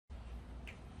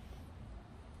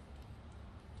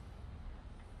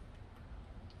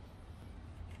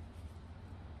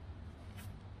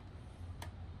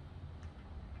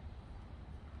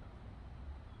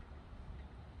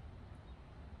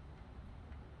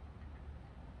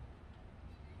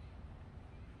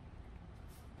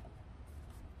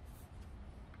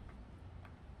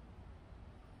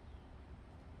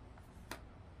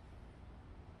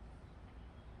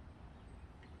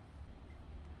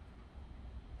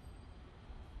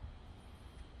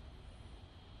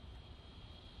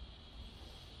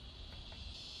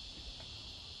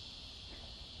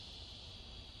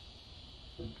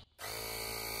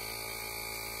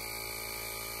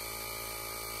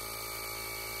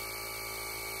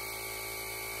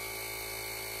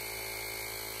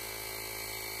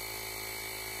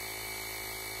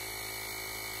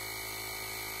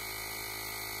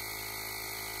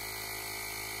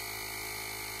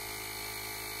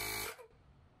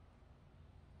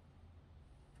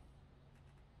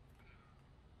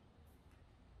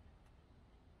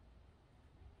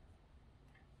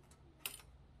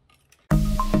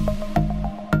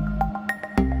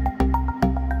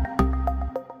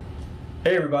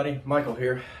Hey everybody, Michael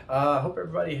here. Hope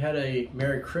everybody had a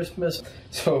Merry Christmas.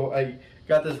 So I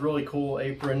got this really cool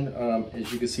apron.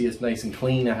 As you can see, it's nice and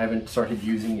clean. I haven't started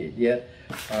using it yet.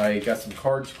 I got some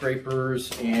card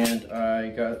scrapers and I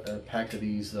got a pack of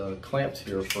these clamps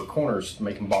here for corners,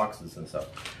 making boxes and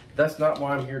stuff. That's not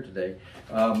why I'm here today.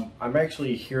 I'm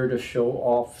actually here to show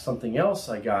off something else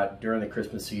I got during the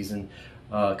Christmas season.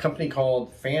 A company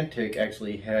called Fanttik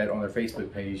actually had on their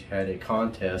Facebook page had a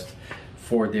contest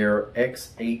for their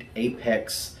X8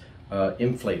 Apex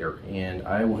inflator, and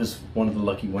I was one of the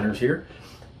lucky winners here.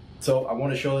 So I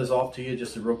want to show this off to you,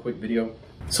 just a real quick video.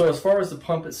 So as far as the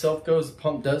pump itself goes, the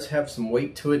pump does have some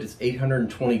weight to it. It's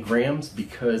 820 grams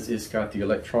because it's got the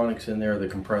electronics in there, the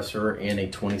compressor, and a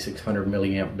 2600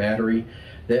 milliamp battery.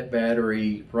 That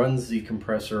battery runs the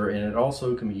compressor, and it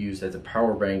also can be used as a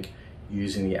power bank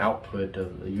using the output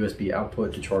of the USB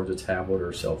output to charge a tablet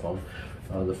or cell phone.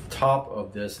 The top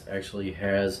of this actually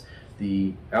has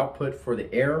the output for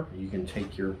the air. You can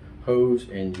take your hose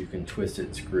and you can twist it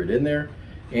and screw it in there.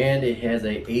 And it has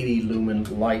a 80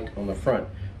 lumen light on the front.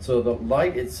 So the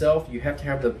light itself, you have to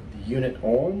have the unit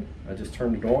on. I just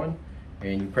turned it on,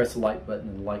 and you press the light button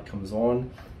and the light comes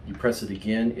on. You press it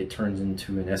again, it turns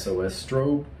into an SOS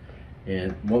strobe.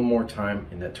 And one more time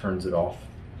and that turns it off.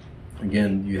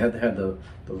 Again, you have to have the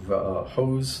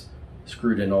hose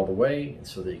screwed in all the way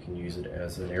so that you can use it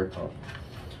as an air pump.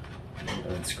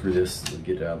 And screw this to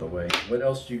get it out of the way. What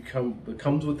else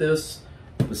comes with this?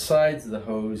 Besides the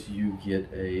hose, you get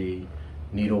a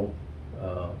needle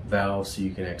valve so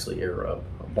you can actually air up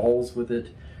balls with it.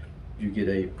 You get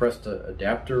a Presta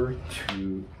adapter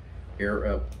to air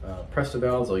up Presta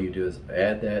valves. All you do is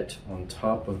add that on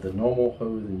top of the normal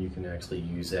hose, and you can actually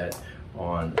use that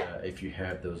on if you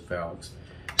have those valves.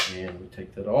 And we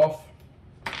take that off,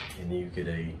 and then you get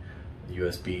a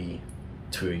USB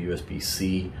to a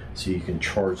USB-C, so you can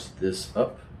charge this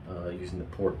up using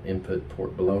the input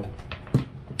port below.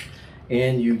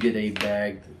 And you get a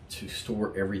bag to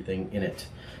store everything in it.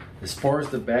 As far as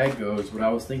the bag goes, what I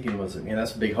was thinking was, man,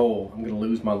 that's a big hole. I'm gonna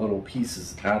lose my little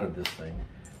pieces out of this thing.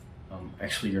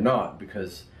 Actually, you're not,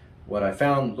 because what I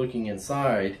found looking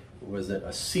inside was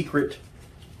a secret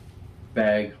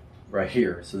bag right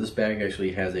here. So this bag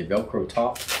actually has a Velcro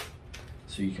top,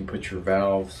 so you can put your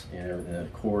valves and everything, the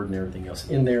cord and everything else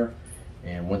in there.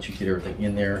 And once you get everything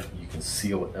in there, you can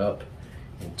seal it up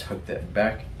and tuck that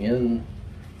back in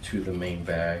to the main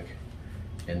bag,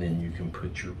 and then you can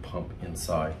put your pump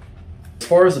inside. As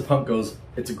far as the pump goes,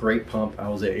 it's a great pump. I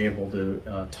was able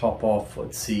to top off,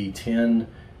 let's see,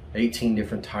 18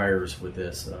 different tires with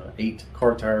this, 8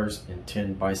 car tires and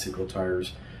 10 bicycle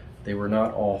tires. They were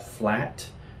not all flat,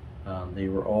 they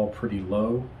were all pretty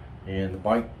low, and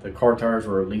the car tires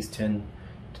were at least 5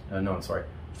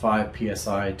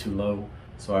 PSI too low,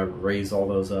 so I raised all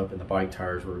those up, and the bike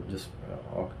tires were just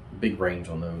big range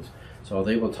on those. So I was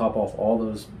able to top off all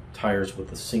those tires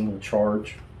with a single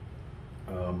charge.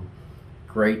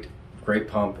 Great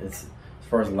pump. It's, as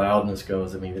far as loudness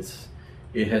goes, I mean,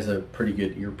 it has a pretty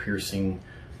good ear-piercing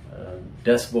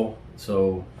decibel,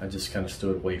 so I just kind of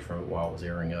stood away from it while I was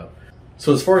airing up.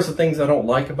 So as far as the things I don't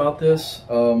like about this,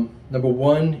 number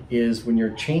one is when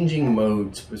you're changing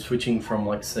modes, switching from,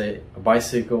 like, say, a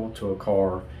bicycle to a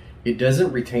car, it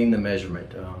doesn't retain the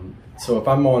measurement. So if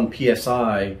I'm on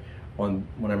PSI when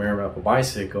I'm airing up a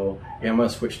bicycle, and I'm going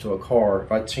to switch to a car,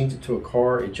 if I change it to a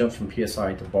car, it jumps from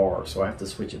PSI to bar, so I have to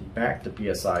switch it back to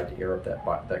PSI to air up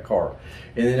that car.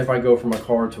 And then if I go from a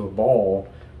car to a ball,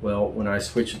 well, when I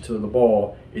switch it to the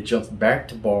ball, it jumps back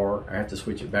to bar. I have to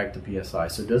switch it back to PSI.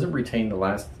 So it doesn't retain the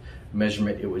last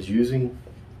measurement it was using.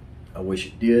 I wish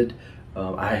it did.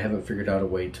 I haven't figured out a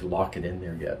way to lock it in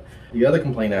there yet. The other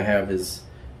complaint I have is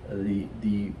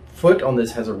the foot on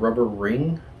this has a rubber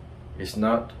ring.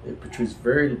 It protrudes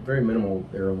very minimal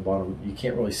there on the bottom. You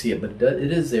can't really see it, but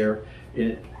it is there.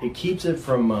 It keeps it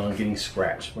from getting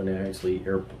scratched when it actually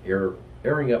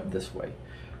airing up this way.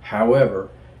 However,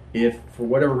 if for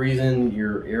whatever reason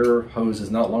your air hose is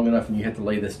not long enough and you have to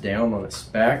lay this down on its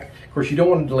back, of course you don't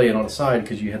want to lay it on its side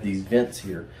because you have these vents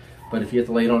here, but if you have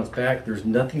to lay it on its back, there's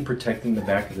nothing protecting the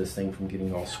back of this thing from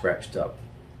getting all scratched up.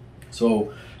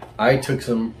 So I took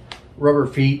some rubber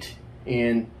feet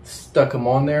and stuck them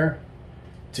on there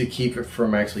to keep it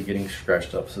from actually getting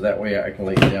scratched up, so that way I can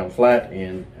lay it down flat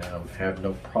and have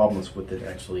no problems with it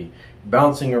actually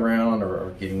bouncing around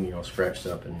or getting scratched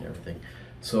up and everything.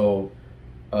 So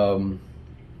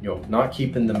not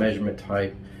keeping the measurement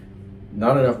type,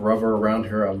 not enough rubber around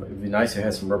here. It'd be nice to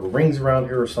have some rubber rings around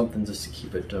here or something just to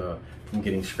keep it from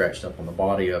getting scratched up on the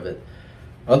body of it.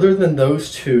 Other than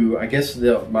those two, I guess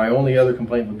my only other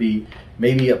complaint would be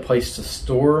maybe a place to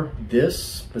store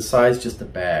this besides just a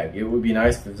bag. It would be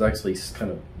nice if it was actually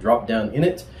kind of dropped down in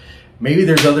it. Maybe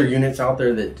there's other units out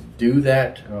there that do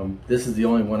that. This is the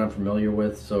only one I'm familiar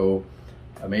with, so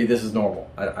maybe this is normal.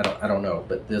 I don't know,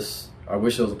 but this, I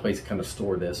wish there was a place to kind of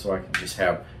store this so I could just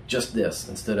have just this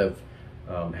instead of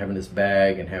having this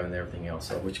bag and having everything else,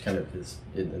 which kind of is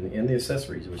in the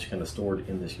accessories, which kind of stored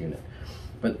in this unit.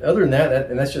 But other than that,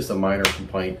 and that's just a minor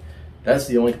complaint. That's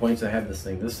the only complaints I have this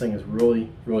thing. This thing is really,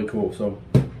 really cool. So,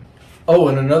 oh,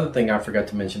 and another thing I forgot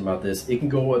to mention about this, it can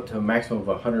go up to a maximum of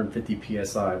 150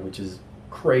 PSI, which is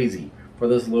crazy for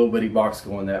this little bitty box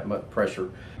going that much pressure.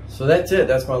 So that's it.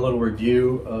 That's my little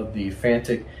review of the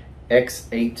Fanttik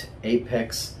X8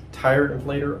 Apex Tire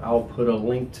Inflator. I'll put a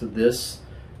link to this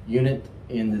unit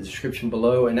in the description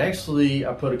below, and actually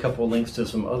I put a couple of links to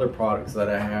some other products that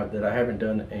I have that I haven't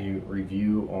done a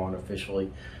review on officially.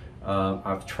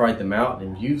 I've tried them out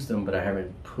and used them, but I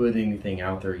haven't put anything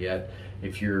out there yet.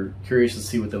 If you're curious to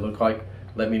see what they look like,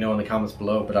 let me know in the comments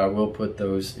below, but I will put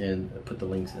those in, put the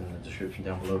links in the description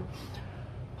down below.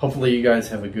 Hopefully you guys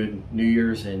have a good New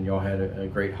Year's and y'all had a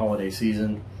great holiday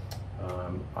season.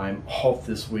 I'm off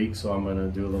this week, so I'm going to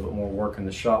do a little bit more work in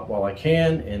the shop while I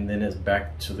can, and then it's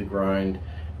back to the grind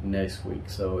next week.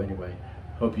 So anyway,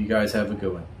 hope you guys have a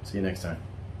good one. See you next time.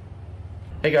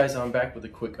 Hey guys, I'm back with a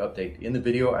quick update. In the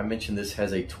video, I mentioned this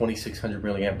has a 2600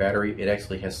 milliamp battery. It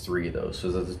actually has 3 of those,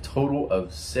 so there's a total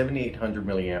of 7800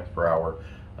 milliamp per hour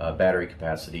battery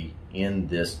capacity in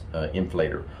this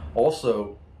inflator.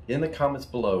 Also, in the comments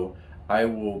below, I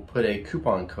will put a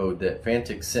coupon code that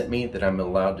Fanttik sent me that I'm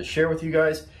allowed to share with you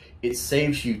guys. It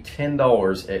saves you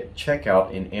 $10 at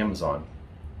checkout in Amazon.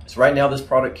 So right now, this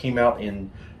product came out in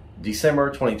December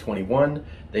 2021.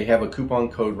 They have a coupon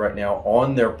code right now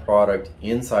on their product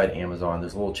inside Amazon.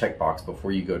 There's a little checkbox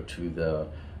before you go to the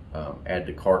add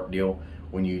to cart deal.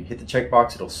 When you hit the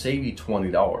checkbox, it'll save you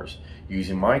 $20.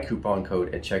 Using my coupon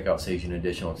code at checkout saves you an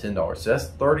additional $10. So that's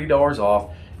 $30 off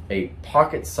a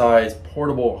pocket-sized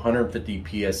portable 150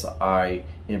 PSI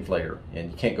inflator, and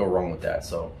you can't go wrong with that.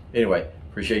 So anyway,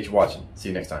 appreciate you watching. See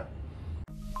you next time.